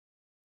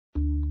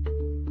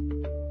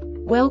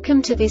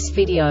Welcome to this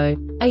video.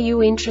 Are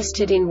you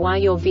interested in why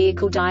your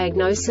vehicle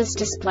diagnosis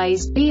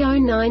displays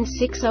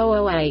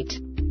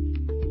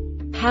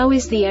B0960-08? How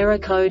is the error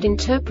code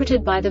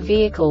interpreted by the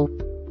vehicle?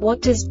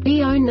 What does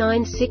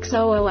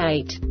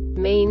B0960-08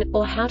 mean,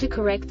 or how to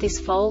correct this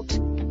fault?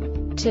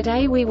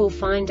 Today we will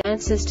find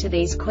answers to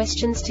these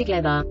questions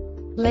together.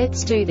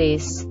 Let's do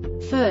this.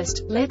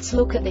 First, let's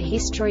look at the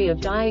history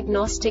of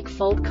diagnostic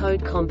fault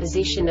code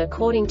composition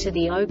according to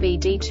the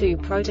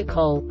OBD2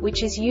 protocol,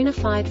 which is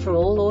unified for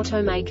all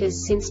automakers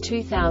since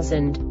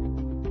 2000.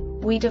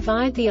 We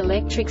divide the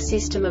electric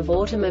system of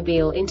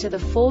automobile into the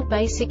four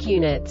basic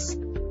units: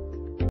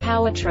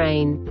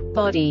 powertrain,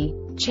 body,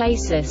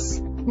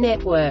 chassis,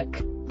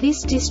 network.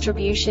 This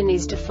distribution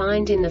is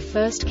defined in the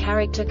first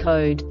character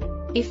code.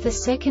 If the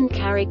second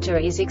character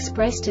is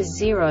expressed as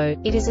 0,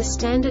 it is a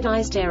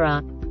standardized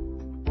error.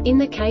 In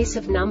the case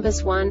of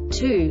numbers 1,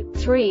 2,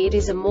 3, it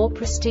is a more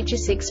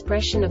prestigious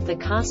expression of the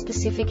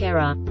car-specific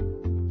error.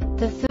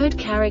 The third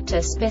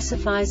character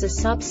specifies a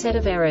subset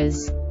of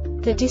errors.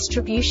 The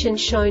distribution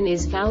shown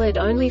is valid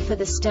only for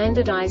the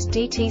standardized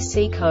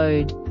DTC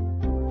code.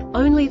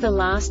 Only the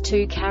last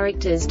two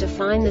characters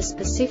define the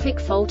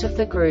specific fault of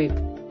the group.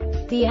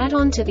 The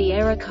add-on to the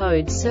error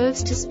code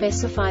serves to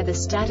specify the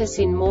status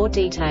in more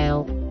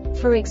detail.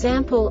 For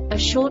example, a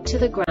short to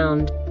the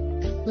ground.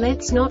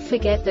 Let's not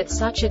forget that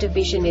such a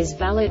division is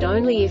valid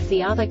only if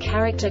the other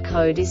character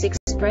code is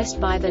expressed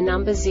by the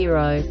number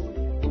 0.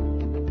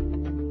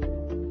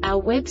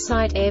 Our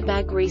website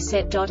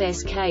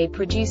airbagreset.sk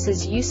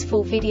produces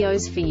useful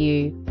videos for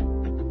you.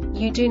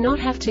 You do not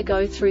have to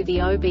go through the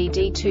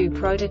OBD2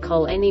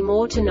 protocol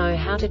anymore to know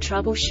how to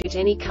troubleshoot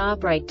any car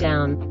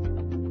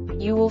breakdown.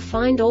 You will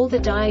find all the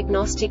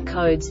diagnostic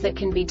codes that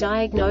can be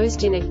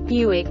diagnosed in a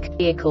Buick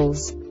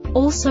vehicles.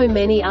 Also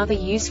many other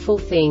useful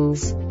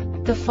things.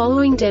 The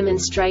following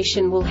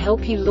demonstration will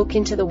help you look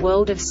into the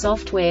world of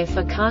software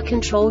for car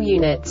control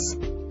units.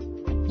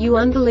 You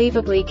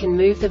unbelievably can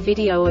move the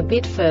video a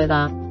bit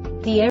further.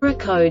 The error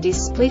code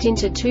is split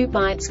into 2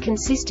 bytes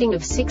consisting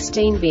of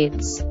 16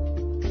 bits.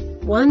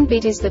 1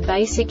 bit is the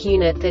basic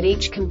unit that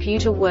each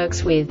computer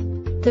works with.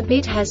 The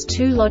bit has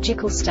 2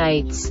 logical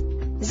states: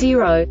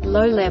 0,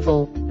 low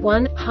level,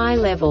 1, high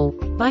level.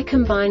 By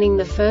combining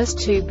the first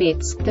 2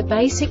 bits, the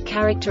basic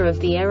character of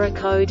the error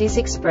code is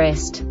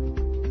expressed.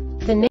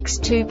 The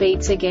next 2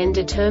 beats again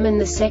determine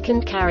the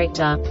second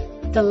character.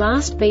 The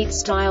last beat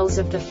styles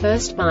of the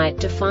first byte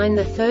define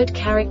the third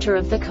character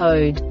of the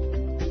code.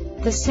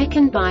 The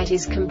second byte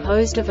is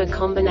composed of a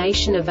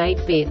combination of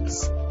 8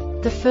 bits.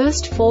 The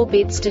first 4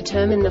 bits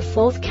determine the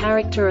fourth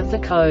character of the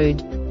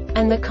code.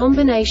 And the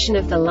combination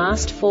of the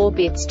last 4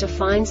 bits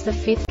defines the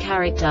fifth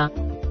character.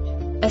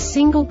 A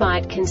single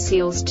byte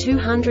conceals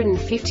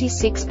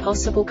 256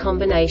 possible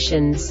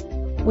combinations.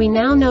 We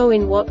now know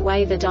in what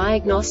way the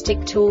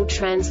diagnostic tool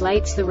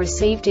translates the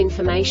received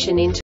information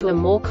into a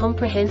more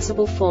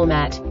comprehensible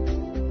format.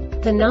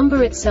 The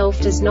number itself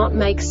does not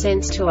make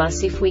sense to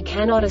us if we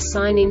cannot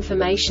assign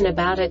information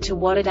about it to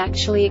what it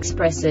actually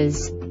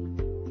expresses.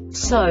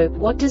 So,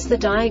 what does the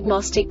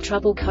Diagnostic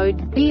Trouble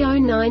Code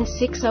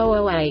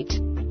B0960-08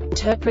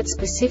 interpret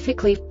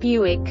specifically for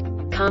Buick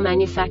car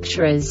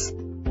manufacturers?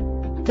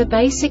 The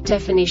basic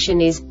definition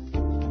is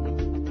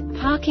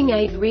parking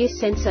aid rear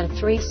sensor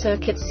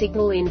 3-circuit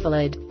signal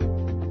invalid.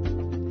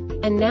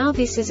 And now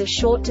this is a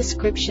short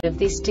description of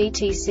this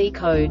DTC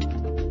code.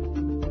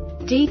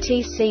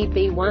 DTC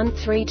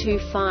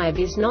B1325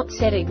 is not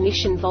set.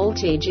 Ignition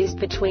voltage is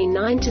between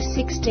 9 to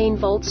 16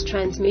 volts.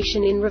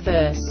 Transmission in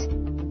reverse.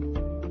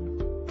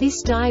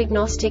 This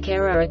diagnostic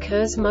error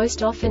occurs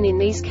most often in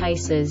these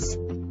cases: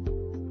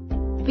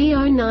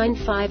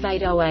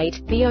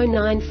 B095808,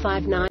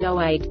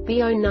 B095908,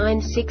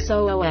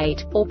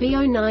 B0960-08, or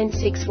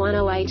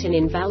B0961-08. An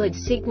invalid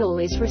signal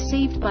is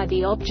received by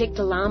the object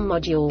alarm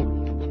module.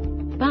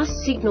 Bus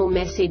signal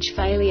message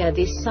failure.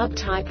 This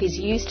subtype is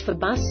used for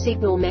bus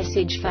signal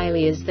message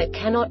failures that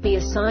cannot be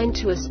assigned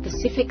to a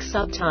specific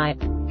subtype.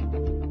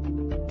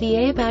 The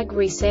Airbag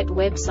Reset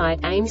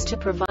website aims to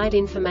provide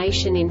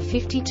information in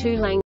 52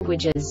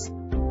 languages.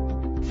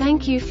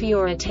 Thank you for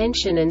your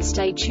attention and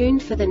stay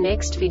tuned for the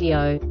next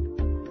video.